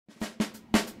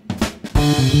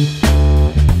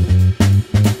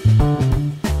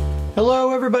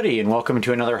Hello everybody and welcome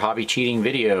to another hobby cheating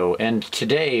video, and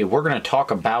today we're going to talk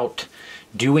about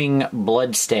doing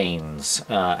blood stains,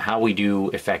 how we do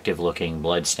effective looking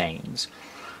blood stains.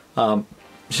 So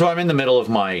I'm in the middle of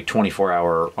my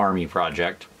 24-hour army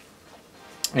project,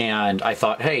 and I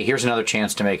thought, hey, here's another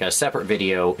chance to make a separate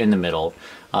video in the middle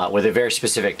with a very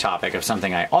specific topic of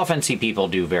something I often see people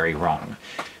do very wrong.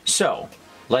 So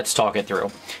let's talk it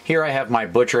through. Here I have my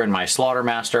butcher and my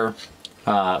slaughtermaster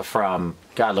from,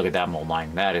 God, look at that mold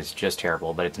line. That is just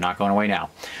terrible, but it's not going away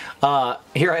now.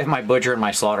 Here I have my butcher and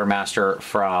my slaughtermaster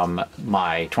from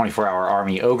my 24-hour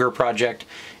army ogre project,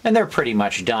 and they're pretty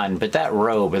much done. But that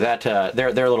robe, that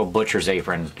their little butcher's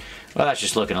apron, well, that's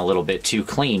just looking a little bit too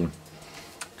clean.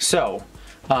 So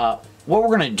what we're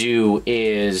gonna do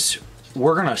is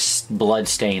we're gonna blood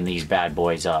stain these bad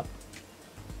boys up.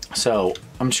 So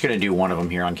I'm just gonna do one of them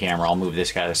here on camera. I'll move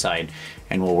this guy aside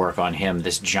and we'll work on him,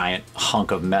 this giant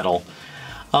hunk of metal.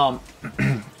 One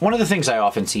of the things I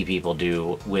often see people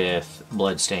do with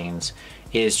blood stains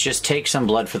is just take some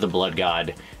blood for the blood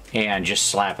god and just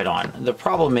slap it on. The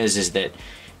problem is that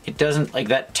it doesn't, like,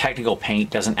 that technical paint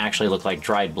doesn't actually look like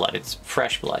dried blood. It's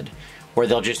fresh blood, or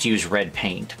they'll just use red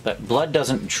paint. But blood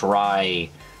doesn't dry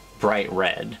bright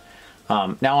red.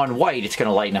 Now on white it's going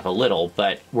to lighten up a little,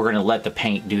 but we're going to let the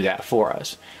paint do that for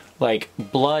us. Like,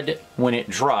 blood, when it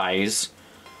dries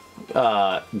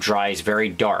very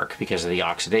dark because of the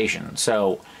oxidation.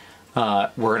 So we're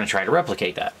going to try to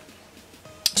replicate that.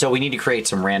 So we need to create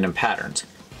some random patterns.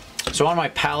 So on my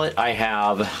palette I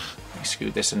have, let me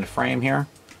scoot this into frame here.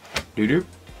 Doo-doo.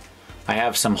 I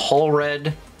have some whole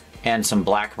red and some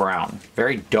black brown,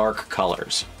 very dark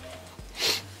colors.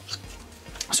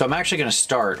 So I'm actually going to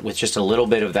start with just a little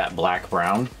bit of that black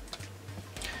brown.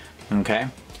 Okay,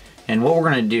 and what we're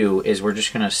going to do is we're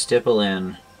just going to stipple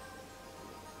in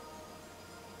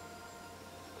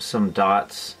some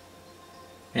dots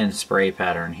and spray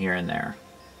pattern here and there.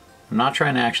 I'm not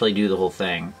trying to actually do the whole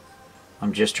thing.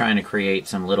 I'm just trying to create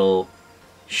some little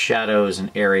shadows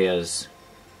and areas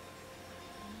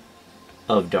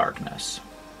of darkness.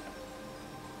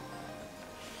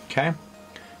 Okay,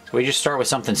 so we just start with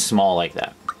something small like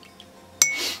that.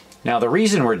 Now the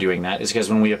reason we're doing that is because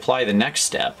when we apply the next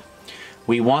step,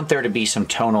 we want there to be some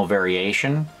tonal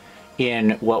variation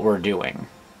in what we're doing.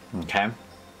 Okay,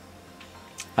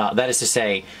 that is to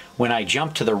say, when I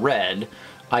jump to the red,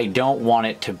 I don't want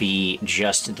it to be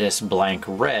just this blank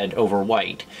red over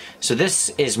white. So this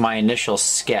is my initial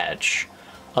sketch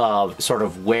of sort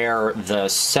of where the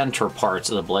center parts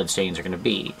of the blood stains are going to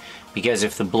be. Because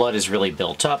if the blood is really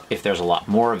built up, if there's a lot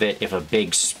more of it, if a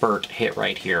big spurt hit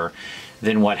right here,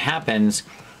 then what happens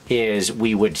is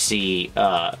we would see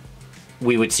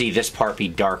this part be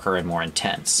darker and more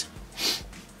intense.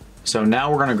 So now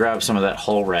we're going to grab some of that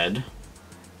whole red.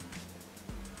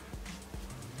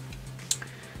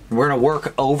 And we're going to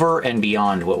work over and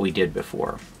beyond what we did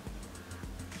before.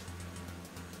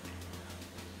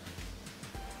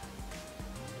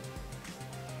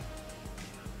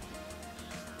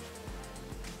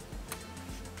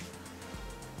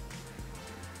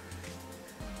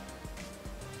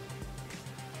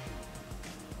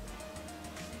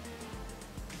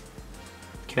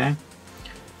 Okay,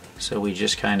 so we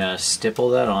just kind of stipple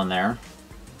that on there.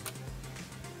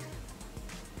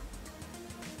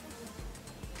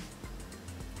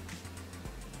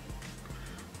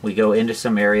 We go into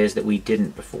some areas that we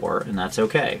didn't before, and that's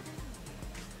okay.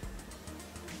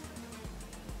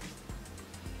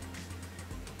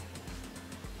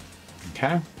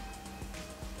 Okay.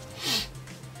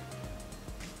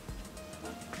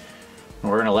 We're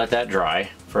going to let that dry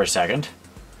for a second.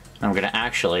 I'm going to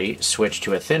actually switch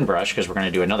to a thin brush because we're going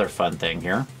to do another fun thing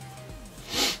here.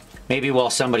 Maybe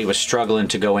while somebody was struggling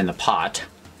to go in the pot,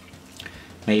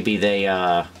 maybe they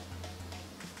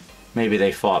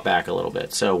fought back a little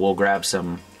bit. So we'll grab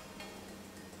some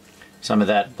of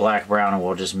that black brown and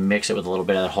we'll just mix it with a little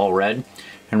bit of that whole red.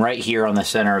 And right here on the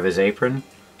center of his apron,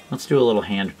 let's do a little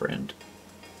handprint.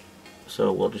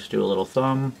 So we'll just do a little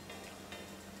thumb.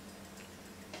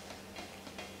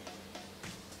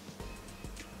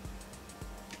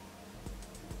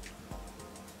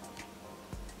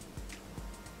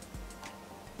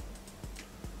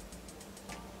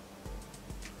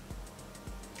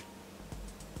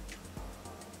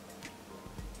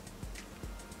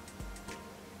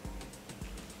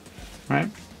 Right?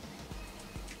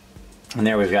 And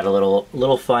there we've got a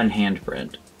little fun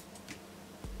handprint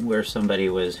where somebody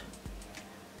was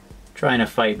trying to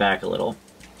fight back a little.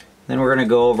 Then we're going to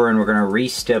go over and we're going to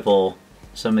re-stipple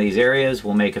some of these areas.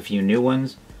 We'll make a few new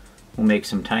ones. We'll make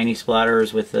some tiny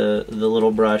splatters with the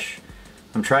little brush.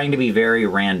 I'm trying to be very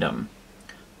random.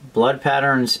 Blood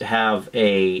patterns have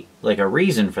a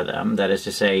reason for them. That is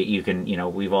to say, you can,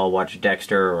 we've all watched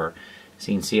Dexter or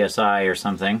seen CSI or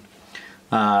something.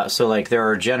 So like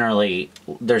there's generally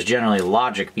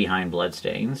logic behind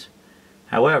bloodstains.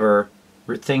 However,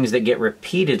 things that get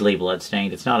repeatedly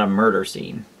bloodstained, it's not a murder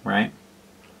scene, right?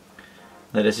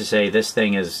 That is to say, this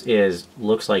thing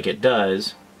looks like it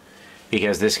does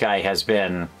because this guy has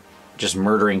been just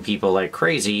murdering people like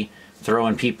crazy,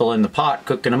 throwing people in the pot,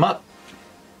 cooking them up.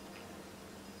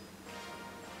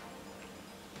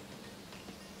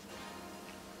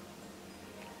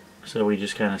 So we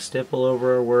just kind of stipple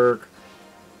over our work.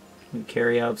 We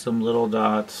carry out some little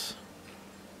dots.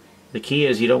 The key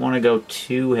is you don't want to go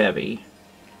too heavy.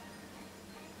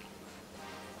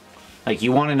 Like,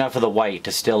 you want enough of the white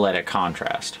to still let it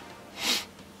contrast.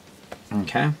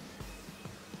 Okay.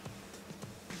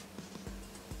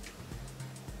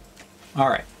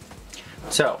 Alright.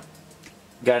 So,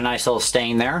 got a nice little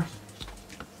stain there.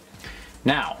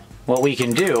 Now, what we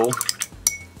can do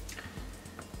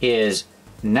is,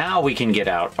 now we can get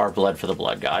out our blood for the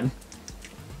blood god.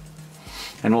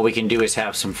 And what we can do is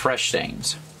have some fresh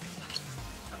stains.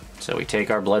 So we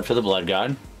take our blood for the blood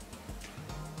god.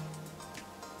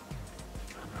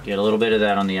 Get a little bit of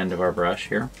that on the end of our brush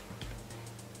here.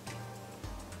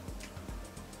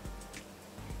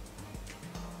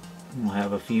 We'll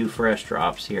have a few fresh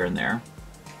drops here and there.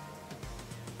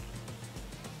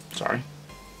 Sorry.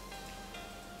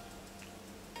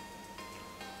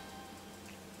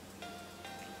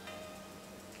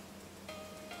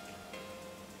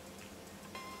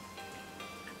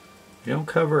 We don't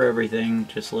cover everything,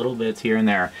 just little bits here and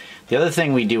there. The other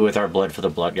thing we do with our blood for the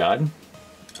blood god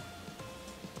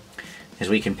is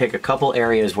we can pick a couple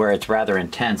areas where it's rather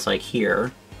intense, like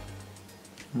here.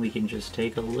 We can just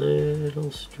take a little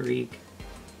streak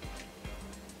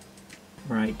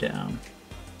right down.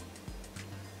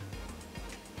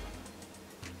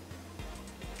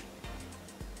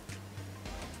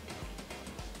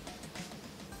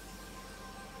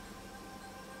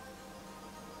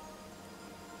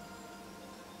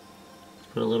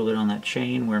 Put a little bit on that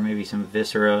chain where maybe some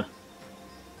viscera.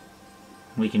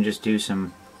 We can just do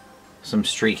some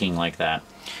streaking like that.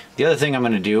 The other thing I'm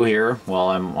going to do here while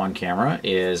I'm on camera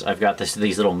is I've got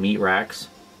these little meat racks.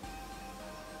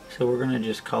 So we're going to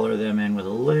just color them in with a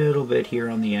little bit here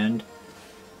on the end.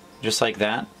 Just like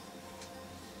that.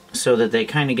 So that they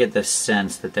kind of get the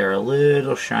sense that they're a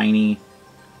little shiny.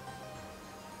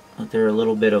 That they're a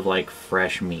little bit of like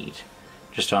fresh meat.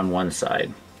 Just on one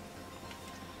side.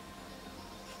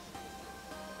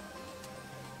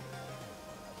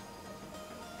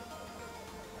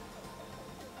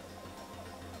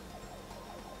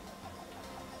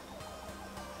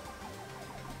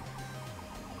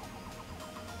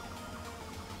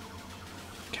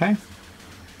 Okay.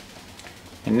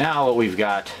 And now what we've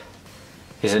got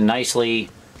is a nicely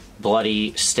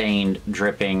bloody, stained,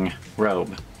 dripping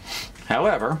robe.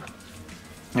 However,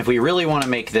 if we really want to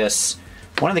make this,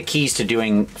 one of the keys to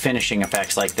doing finishing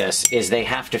effects like this is they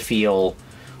have to feel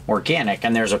organic,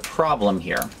 and there's a problem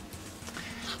here.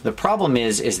 The problem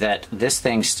is that this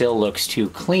thing still looks too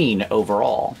clean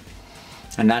overall.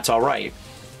 And that's alright,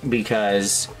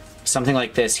 because something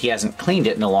like this, he hasn't cleaned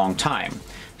it in a long time.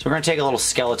 So we're going to take a little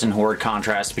skeleton horde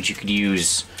contrast, but you could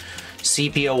use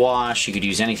sepia wash, you could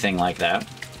use anything like that.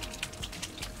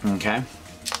 Okay.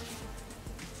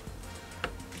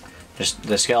 Just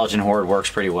the skeleton horde works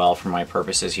pretty well for my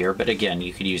purposes here, but again,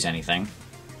 you could use anything.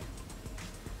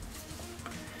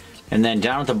 And then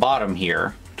down at the bottom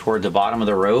here, toward the bottom of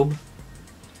the robe,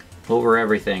 over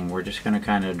everything, we're just going to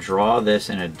kind of draw this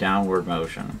in a downward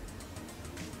motion.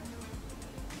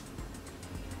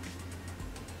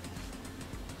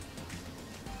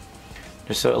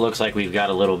 Just so it looks like we've got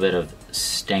a little bit of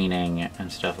staining and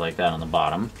stuff like that on the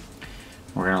bottom.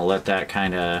 We're going to let that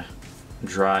kind of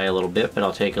dry a little bit, but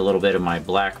I'll take a little bit of my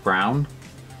black brown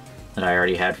that I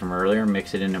already had from earlier,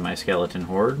 mix it into my skeleton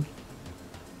horde.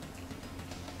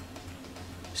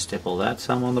 Stipple that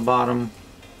some on the bottom.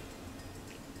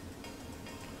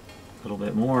 A little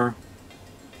bit more.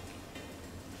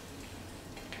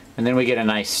 And then we get a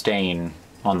nice stain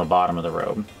on the bottom of the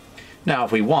robe. Now,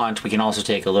 if we want, we can also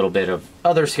take a little bit of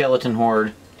other skeleton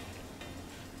horde,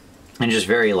 and just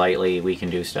very lightly we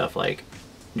can do stuff like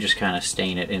just kind of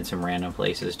stain it in some random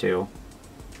places too.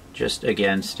 Just,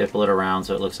 again, stipple it around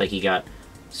so it looks like he got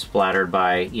splattered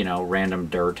by, you know, random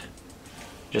dirt.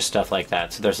 Just stuff like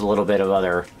that. So there's a little bit of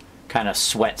other kind of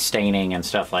sweat staining and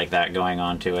stuff like that going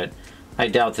on to it. I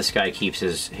doubt this guy keeps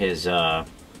his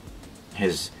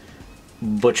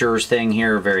butcher's thing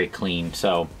here very clean.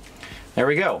 So there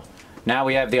we go. Now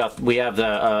we have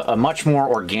a much more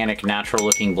organic, natural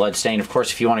looking blood stain. Of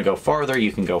course, if you want to go farther,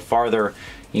 you can go farther.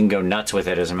 You can go nuts with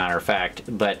it, as a matter of fact.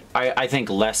 But I think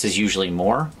less is usually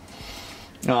more.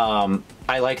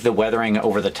 I like the weathering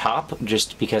over the top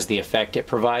just because the effect it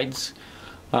provides.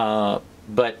 But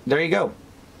there you go.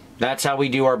 That's how we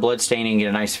do our blood staining, get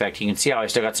a nice effect. You can see how I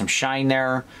still got some shine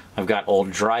there. I've got old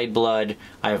dried blood.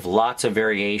 I have lots of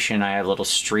variation. I have little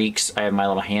streaks. I have my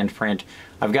little handprint.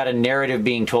 I've got a narrative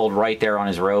being told right there on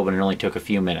his robe, and it only took a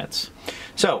few minutes.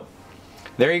 So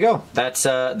there you go.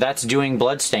 That's doing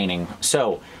blood staining.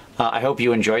 So I hope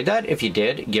you enjoyed that. If you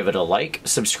did, give it a like.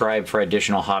 Subscribe for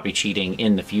additional hobby cheating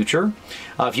in the future.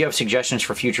 If you have suggestions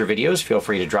for future videos, feel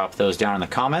free to drop those down in the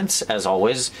comments. As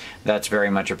always, that's very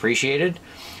much appreciated.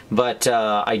 But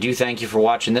I do thank you for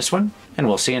watching this one, and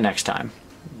we'll see you next time.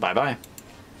 Bye-bye.